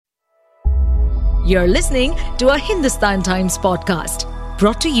You're listening to a Hindustan Times podcast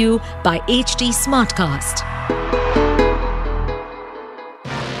brought to you by HT Smartcast.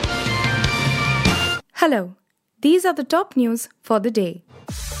 Hello, these are the top news for the day.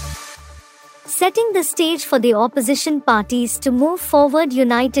 Setting the stage for the opposition parties to move forward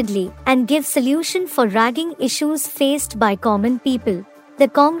unitedly and give solution for ragging issues faced by common people. The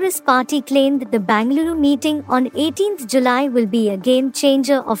Congress party claimed the Bangalore meeting on 18th July will be a game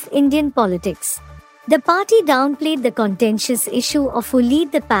changer of Indian politics. The party downplayed the contentious issue of who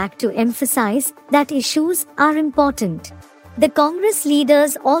lead the pack to emphasize that issues are important. The Congress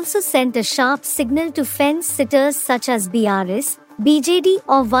leaders also sent a sharp signal to fence-sitters such as BRS, BJD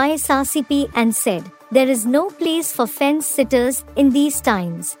or YSRCP and said, there is no place for fence-sitters in these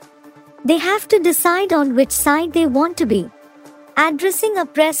times. They have to decide on which side they want to be. Addressing a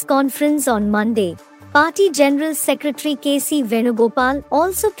press conference on Monday, Party General Secretary K.C. Venugopal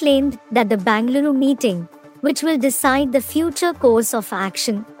also claimed that the Bangalore meeting, which will decide the future course of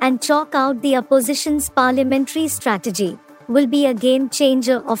action and chalk out the opposition's parliamentary strategy, will be a game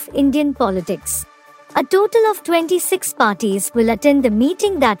changer of Indian politics. A total of 26 parties will attend the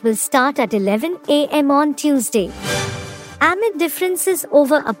meeting that will start at 11 a.m. on Tuesday. Amid differences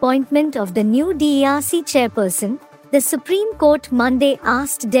over appointment of the new DERC chairperson, the Supreme Court Monday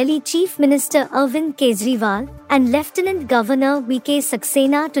asked Delhi Chief Minister Arvind Kejriwal and Lieutenant Governor V.K.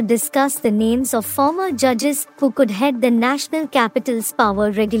 Saxena to discuss the names of former judges who could head the National Capital's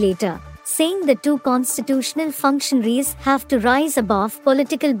power regulator, saying the two constitutional functionaries have to rise above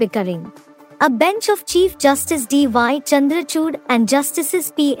political bickering. A bench of Chief Justice D.Y. Chandrachud and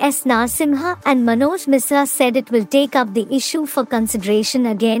Justices P.S. Narasimha and Manoj Misra said it will take up the issue for consideration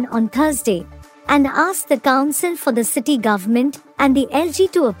again on Thursday, and asked the Council for the City Government and the LG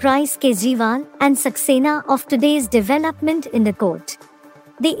to apprise Kejriwal and Saxena of today's development in the court.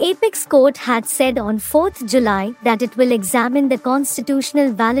 The Apex Court had said on 4th July that it will examine the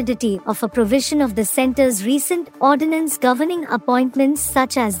constitutional validity of a provision of the centre's recent ordinance governing appointments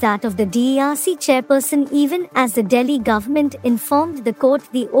such as that of the DERC chairperson, even as the Delhi government informed the court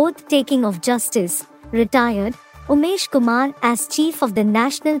the oath-taking of Justice, retired, Umesh Kumar as Chief of the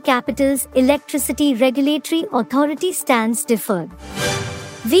National Capital's Electricity Regulatory Authority stands deferred.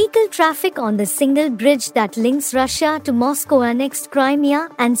 Vehicle traffic on the single bridge that links Russia to Moscow annexed Crimea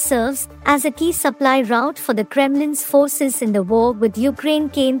and serves as a key supply route for the Kremlin's forces in the war with Ukraine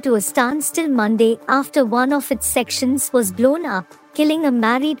came to a standstill Monday after one of its sections was blown up, killing a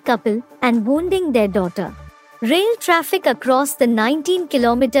married couple and wounding their daughter. Rail traffic across the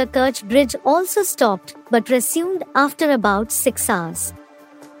 19-kilometer Kerch Bridge also stopped but resumed after about 6 hours.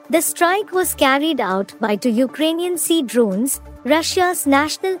 The strike was carried out by two Ukrainian sea drones, Russia's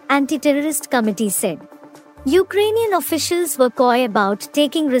National Anti-Terrorist Committee said. Ukrainian officials were coy about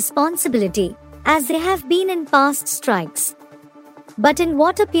taking responsibility, as they have been in past strikes. But in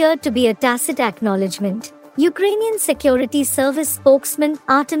what appeared to be a tacit acknowledgement, Ukrainian Security Service spokesman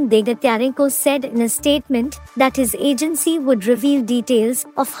Artem Degatyarenko said in a statement that his agency would reveal details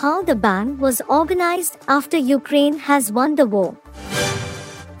of how the ban was organized after Ukraine has won the war.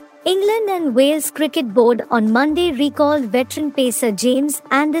 England and Wales Cricket Board on Monday recalled veteran pacer James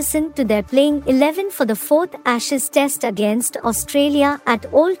Anderson to their playing 11 for the fourth Ashes Test against Australia at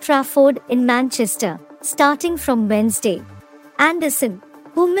Old Trafford in Manchester, starting from Wednesday. Anderson,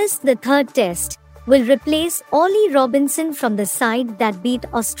 who missed the third Test, will replace Ollie Robinson from the side that beat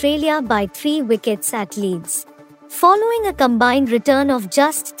Australia by 3 wickets at Leeds. Following a combined return of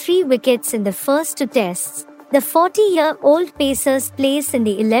just 3 wickets in the first 2 Tests, the 40-year-old pacer's place in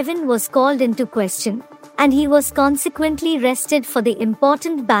the 11 was called into question, and he was consequently rested for the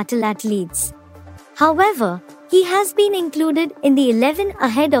important battle at Leeds. However, he has been included in the 11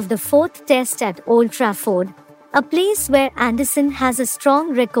 ahead of the 4th Test at Old Trafford, a place where Anderson has a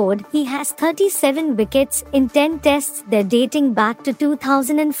strong record. He has 37 wickets in 10 tests there dating back to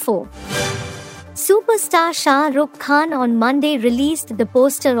 2004. Superstar Shah Rukh Khan on Monday released the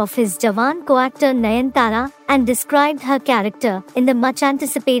poster of his Jawan co-actor Nayanthara and described her character in the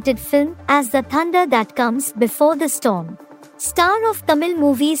much-anticipated film as the thunder that comes before the storm. Star of Tamil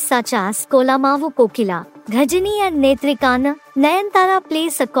movies such as Kolamavu Kokila, Ghajini and Netrikana, Nayanthara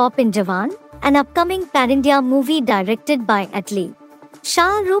plays a cop in Jawan, an upcoming pan-India movie directed by Atlee.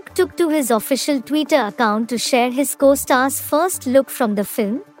 Shah Rukh took to his official Twitter account to share his co-star's first look from the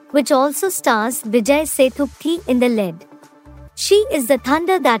film, which also stars Vijay Sethupathi in the lead. She is the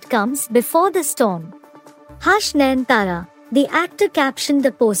thunder that comes before the storm. Hush Nayanthara, the actor captioned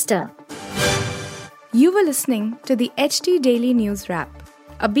the poster. You were listening to the HT Daily News Wrap,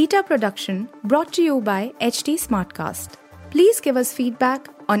 a beta production brought to you by HT Smartcast. Please give us feedback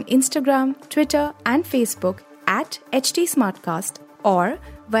on Instagram, Twitter, and Facebook at HT Smartcast or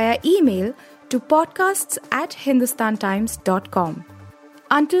via email to podcasts@hindustantimes.com.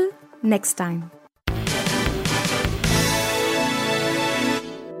 Until next time.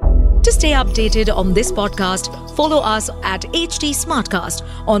 To stay updated on this podcast, follow us at HT Smartcast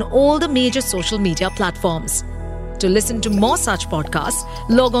on all the major social media platforms. To listen to more such podcasts,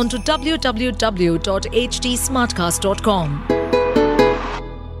 log on to www.htsmartcast.com.